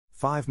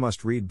5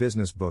 must-read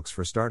business books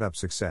for startup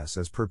success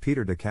as per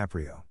Peter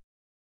DeCaprio.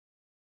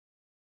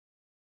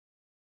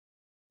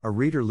 A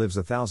reader lives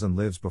 1,000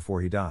 lives before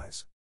he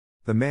dies.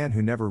 The man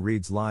who never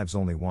reads lives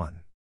only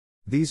one.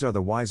 These are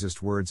the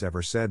wisest words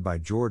ever said by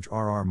George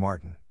R.R.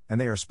 Martin,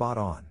 and they are spot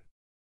on.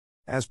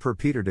 As per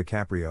Peter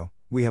DeCaprio,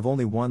 we have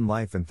only one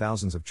life and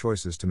thousands of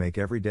choices to make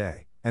every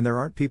day, and there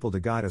aren't people to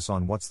guide us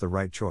on what's the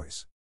right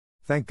choice.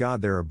 Thank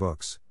God there are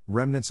books,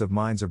 remnants of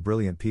minds of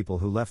brilliant people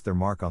who left their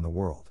mark on the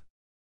world.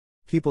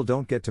 People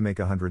don't get to make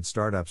 100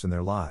 startups in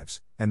their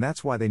lives, and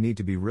that's why they need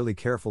to be really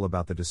careful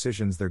about the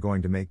decisions they're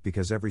going to make,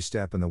 because every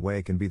step in the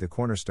way can be the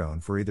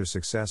cornerstone for either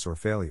success or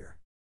failure.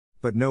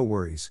 But no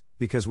worries,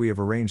 because we have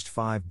arranged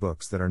 5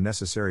 books that are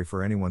necessary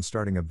for anyone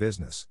starting a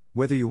business,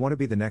 whether you want to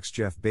be the next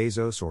Jeff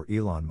Bezos or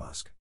Elon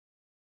Musk.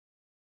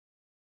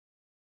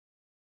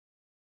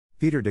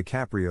 Peter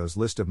DeCaprio's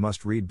list of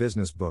must-read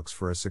business books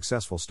for a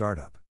successful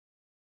startup.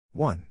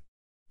 1.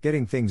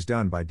 Getting Things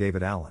Done by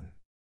David Allen.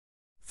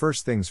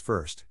 First things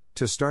first,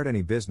 to start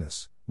any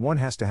business, one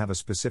has to have a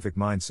specific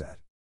mindset.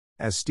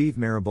 As Steve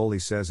Maraboli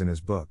says in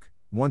his book,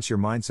 once your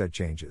mindset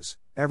changes,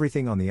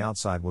 everything on the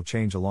outside will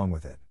change along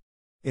with it.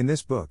 In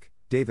this book,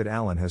 David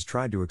Allen has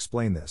tried to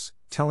explain this,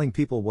 telling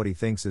people what he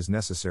thinks is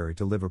necessary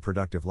to live a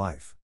productive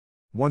life.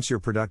 Once you're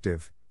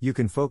productive, you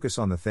can focus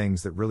on the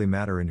things that really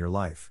matter in your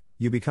life,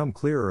 you become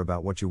clearer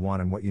about what you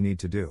want and what you need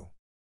to do.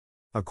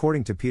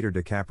 According to Peter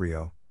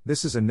DeCaprio,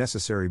 this is a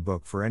necessary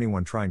book for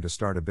anyone trying to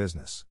start a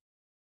business.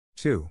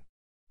 2.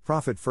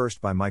 Profit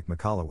First by Mike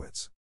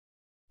Michalowicz.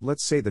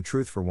 Let's say the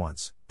truth for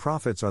once,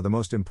 profits are the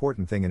most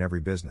important thing in every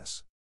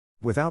business.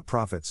 Without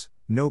profits,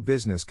 no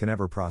business can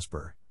ever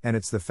prosper, and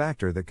it's the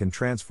factor that can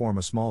transform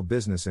a small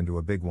business into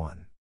a big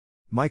one.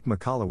 Mike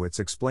Michalowicz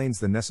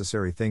explains the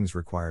necessary things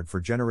required for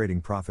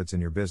generating profits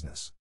in your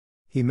business.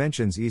 He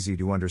mentions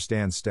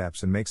easy-to-understand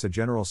steps and makes a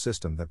general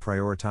system that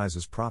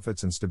prioritizes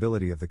profits and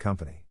stability of the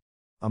company.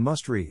 A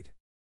must-read.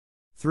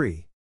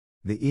 3.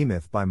 The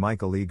E-Myth by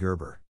Michael E.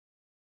 Gerber.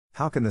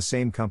 How can the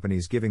same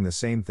companies giving the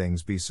same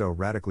things be so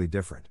radically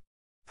different?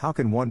 How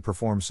can one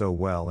perform so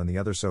well and the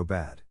other so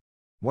bad?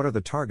 What are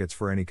the targets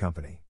for any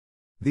company?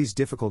 These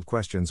difficult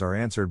questions are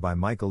answered by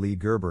Michael E.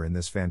 Gerber in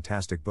this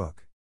fantastic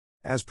book.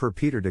 As per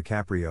Peter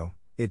DeCaprio,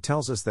 it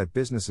tells us that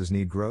businesses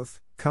need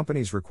growth,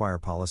 companies require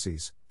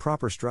policies,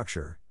 proper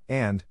structure,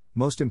 and,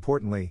 most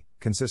importantly,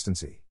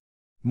 consistency.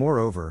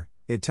 Moreover,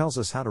 it tells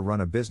us how to run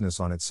a business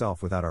on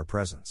itself without our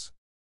presence.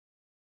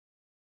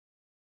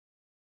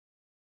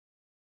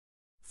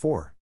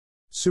 4.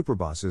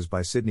 Superbosses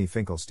by Sidney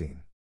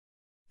Finkelstein.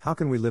 How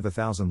can we live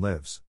 1,000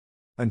 lives?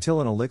 Until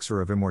an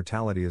elixir of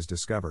immortality is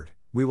discovered,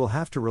 we will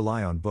have to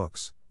rely on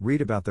books, read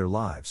about their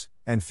lives,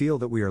 and feel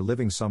that we are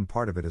living some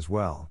part of it as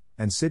well,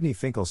 and Sidney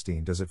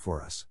Finkelstein does it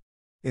for us.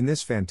 In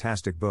this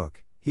fantastic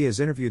book, he has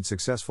interviewed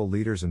successful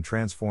leaders and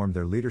transformed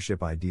their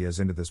leadership ideas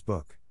into this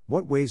book.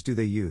 What ways do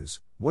they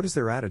use? What is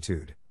their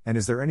attitude? And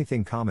is there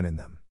anything common in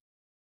them?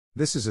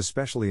 This is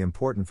especially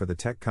important for the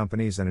tech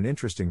companies and an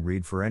interesting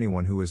read for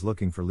anyone who is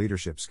looking for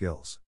leadership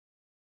skills.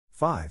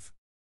 5.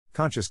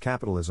 Conscious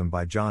Capitalism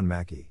by John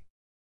Mackey.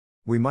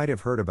 We might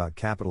have heard about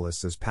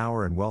capitalists as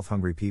power and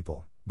wealth-hungry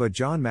people, but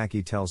John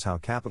Mackey tells how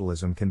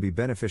capitalism can be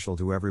beneficial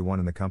to everyone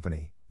in the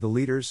company, the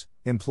leaders,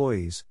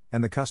 employees,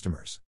 and the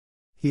customers.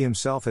 He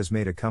himself has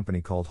made a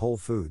company called Whole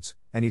Foods,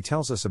 and he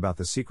tells us about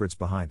the secrets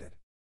behind it.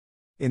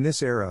 In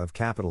this era of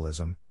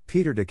capitalism,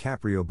 Peter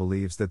DeCaprio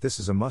believes that this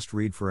is a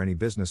must-read for any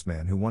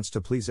businessman who wants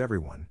to please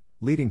everyone,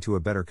 leading to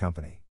a better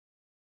company.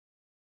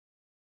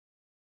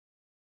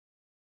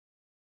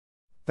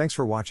 Thanks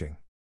for watching.